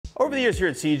Over the years here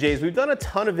at CJ's, we've done a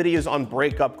ton of videos on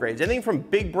brake upgrades. Anything from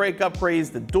big brake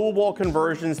upgrades to dual ball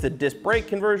conversions to disc brake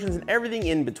conversions and everything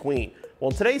in between. Well,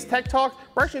 in today's Tech Talk,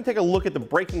 we're actually going to take a look at the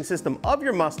braking system of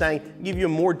your Mustang and give you a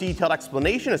more detailed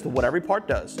explanation as to what every part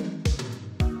does.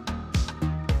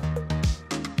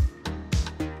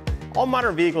 All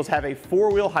modern vehicles have a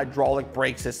four-wheel hydraulic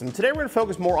brake system. Today we're going to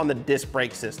focus more on the disc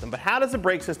brake system, but how does the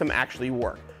brake system actually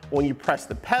work? When you press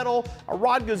the pedal, a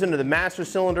rod goes into the master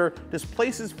cylinder,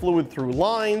 displaces fluid through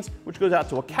lines, which goes out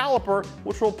to a caliper,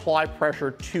 which will apply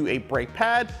pressure to a brake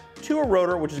pad, to a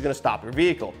rotor, which is going to stop your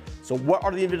vehicle. So what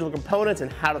are the individual components and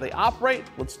how do they operate?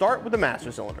 Let's start with the master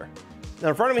cylinder. Now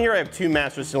in front of me here I have two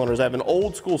master cylinders. I have an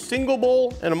old school single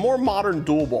bowl and a more modern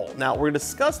dual bowl. Now we're going to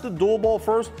discuss the dual bowl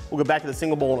first. We'll go back to the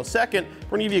single bowl in a second.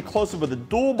 We're going to give you a close-up of the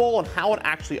dual bowl and how it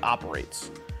actually operates.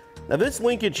 Now this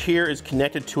linkage here is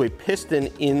connected to a piston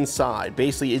inside,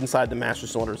 basically inside the master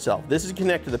cylinder itself. This is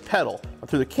connected to the pedal.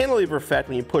 Through the cantilever effect,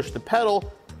 when you push the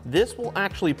pedal, this will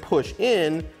actually push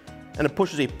in and it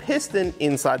pushes a piston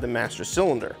inside the master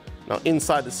cylinder. Now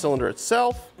inside the cylinder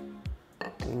itself,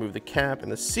 remove the cap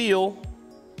and the seal,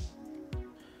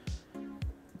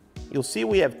 you'll see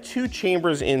we have two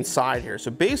chambers inside here. So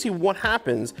basically what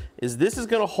happens is this is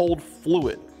going to hold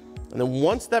fluid. And then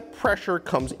once that pressure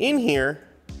comes in here,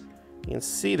 you can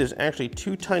see there's actually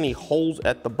two tiny holes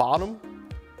at the bottom.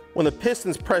 When the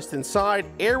piston's pressed inside,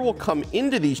 air will come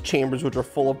into these chambers which are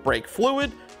full of brake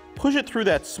fluid, push it through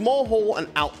that small hole and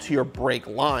out to your brake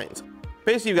lines.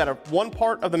 Basically, you've got one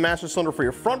part of the master cylinder for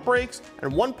your front brakes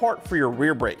and one part for your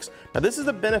rear brakes. Now this is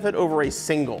the benefit over a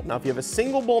single. Now if you have a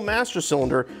single bowl master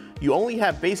cylinder, you only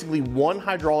have basically one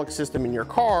hydraulic system in your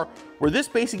car, where this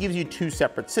basically gives you two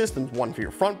separate systems, one for your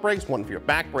front brakes, one for your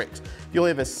back brakes. If you only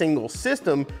have a single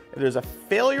system, if there's a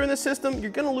failure in the system,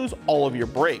 you're gonna lose all of your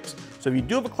brakes. So if you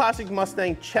do have a classic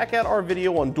Mustang, check out our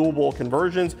video on dual bowl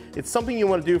conversions. It's something you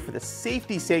wanna do for the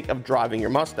safety sake of driving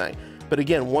your Mustang. But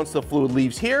again, once the fluid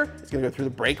leaves here, it's going to go through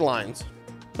the brake lines.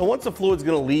 Now once the fluid's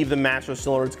going to leave the master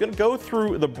cylinder, it's going to go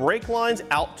through the brake lines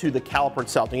out to the caliper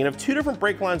itself. You're going to have two different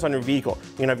brake lines on your vehicle.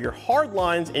 You're going to have your hard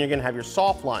lines and you're going to have your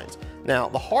soft lines. Now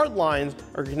the hard lines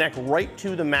are going to connect right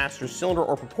to the master cylinder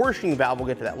or proportioning valve, we'll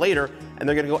get to that later, and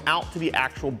they're going to go out to the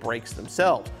actual brakes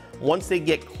themselves. Once they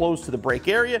get close to the brake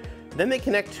area, then they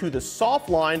connect to the soft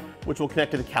line, which will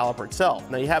connect to the caliper itself.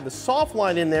 Now you have the soft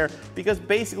line in there because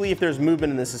basically if there's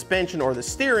movement in the suspension or the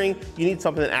steering, you need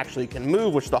something that actually can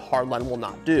move, which the hard line will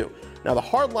not do. Now the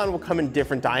hard line will come in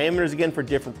different diameters, again for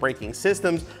different braking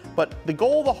systems, but the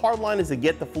goal of the hard line is to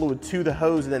get the fluid to the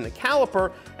hose and then the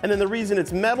caliper, and then the reason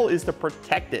it's metal is to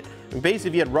protect it. And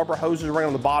basically if you had rubber hoses running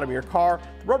on the bottom of your car,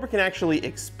 the rubber can actually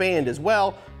expand as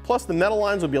well, plus the metal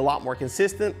lines will be a lot more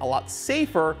consistent, a lot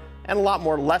safer, and a lot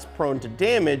more less prone to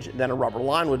damage than a rubber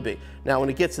line would be. Now when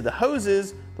it gets to the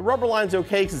hoses, the rubber line's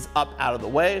okay because it's up out of the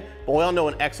way, but we all know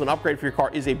an excellent upgrade for your car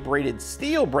is a braided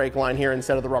steel brake line here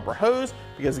instead of the rubber hose,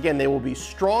 because again, they will be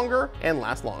stronger and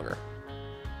last longer.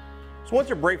 So once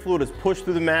your brake fluid is pushed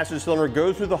through the master cylinder,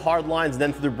 goes through the hard lines,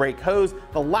 then through the brake hose,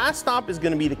 the last stop is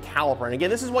going to be the caliper. And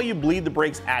again, this is why you bleed the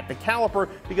brakes at the caliper,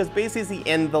 because basically it's the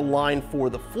end of the line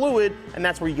for the fluid, and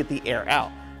that's where you get the air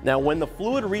out. Now when the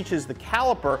fluid reaches the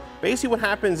caliper, basically what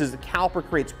happens is the caliper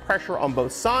creates pressure on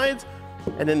both sides,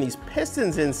 and then these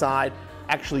pistons inside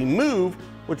actually move,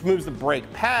 which moves the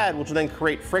brake pad, which will then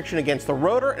create friction against the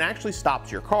rotor and actually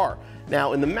stops your car.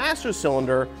 Now in the master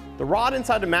cylinder, the rod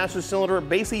inside the master cylinder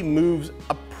basically moves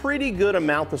a pretty good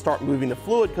amount to start moving the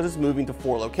fluid because it's moving to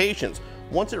 4 locations.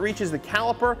 Once it reaches the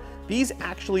caliper, these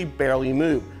actually barely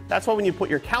move. That's why when you put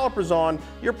your calipers on,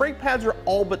 your brake pads are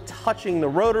all but touching the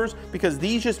rotors because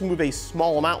these just move a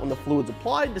small amount when the fluid's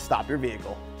applied to stop your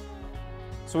vehicle.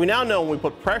 So we now know when we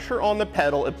put pressure on the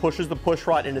pedal, it pushes the push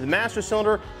rod into the master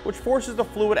cylinder, which forces the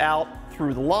fluid out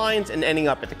through the lines and ending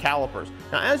up at the calipers.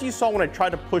 Now as you saw when I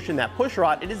tried to push in that push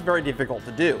rod, it is very difficult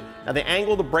to do. Now the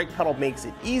angle of the brake pedal makes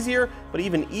it easier, but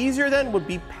even easier then would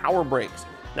be power brakes.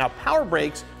 Now power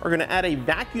brakes are going to add a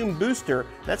vacuum booster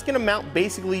that's going to mount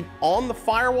basically on the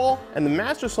firewall, and the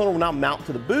master cylinder will now mount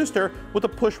to the booster with the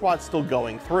push rod still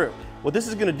going through. What this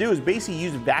is going to do is basically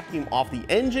use vacuum off the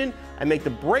engine and make the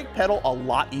brake pedal a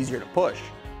lot easier to push.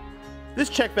 This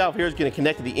check valve here is going to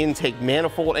connect to the intake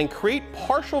manifold and create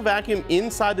partial vacuum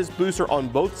inside this booster on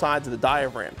both sides of the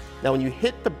diaphragm. Now when you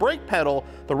hit the brake pedal,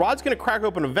 the rod's going to crack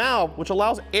open a valve which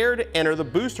allows air to enter the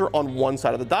booster on one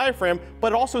side of the diaphragm,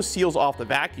 but it also seals off the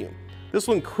vacuum. This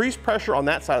will increase pressure on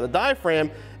that side of the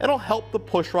diaphragm and it'll help the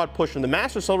push rod push in the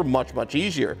master cylinder much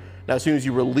easier. Now as soon as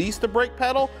you release the brake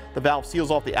pedal, the valve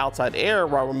seals off the outside air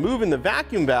while removing the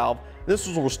vacuum valve. This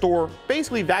will restore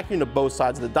basically vacuum to both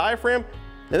sides of the diaphragm,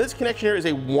 Now this connection here is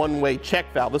a one-way check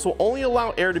valve. This will only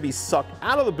allow air to be sucked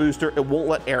out of the booster, it won't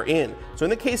let air in. So in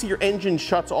the case that your engine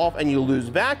shuts off and you lose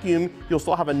vacuum, you'll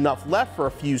still have enough left for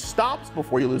a few stops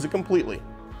before you lose it completely.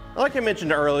 Like I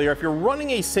mentioned earlier, if you're running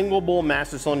a single bowl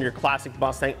master cylinder in your Classic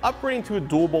Mustang, upgrading to a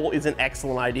dual bowl is an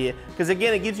excellent idea because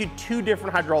again, it gives you two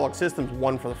different hydraulic systems,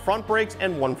 one for the front brakes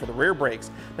and one for the rear brakes.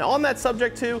 Now on that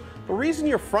subject too, the reason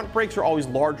your front brakes are always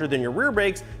larger than your rear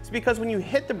brakes is because when you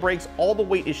hit the brakes, all the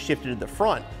weight is shifted to the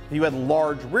front. If you had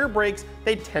large rear brakes,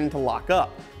 they tend to lock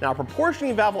up. Now a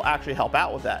proportioning valve will actually help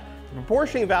out with that. The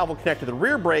proportioning valve will connect to the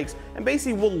rear brakes and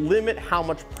basically will limit how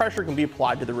much pressure can be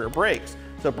applied to the rear brakes.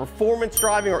 So performance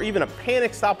driving or even a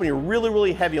panic stop when you're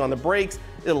really heavy on the brakes,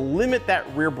 it'll limit that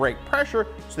rear brake pressure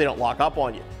so they don't lock up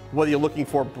on you. Whether you're looking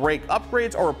for brake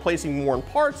upgrades or replacing worn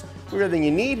parts, we have everything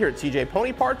you need here at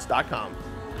cjponyparts.com.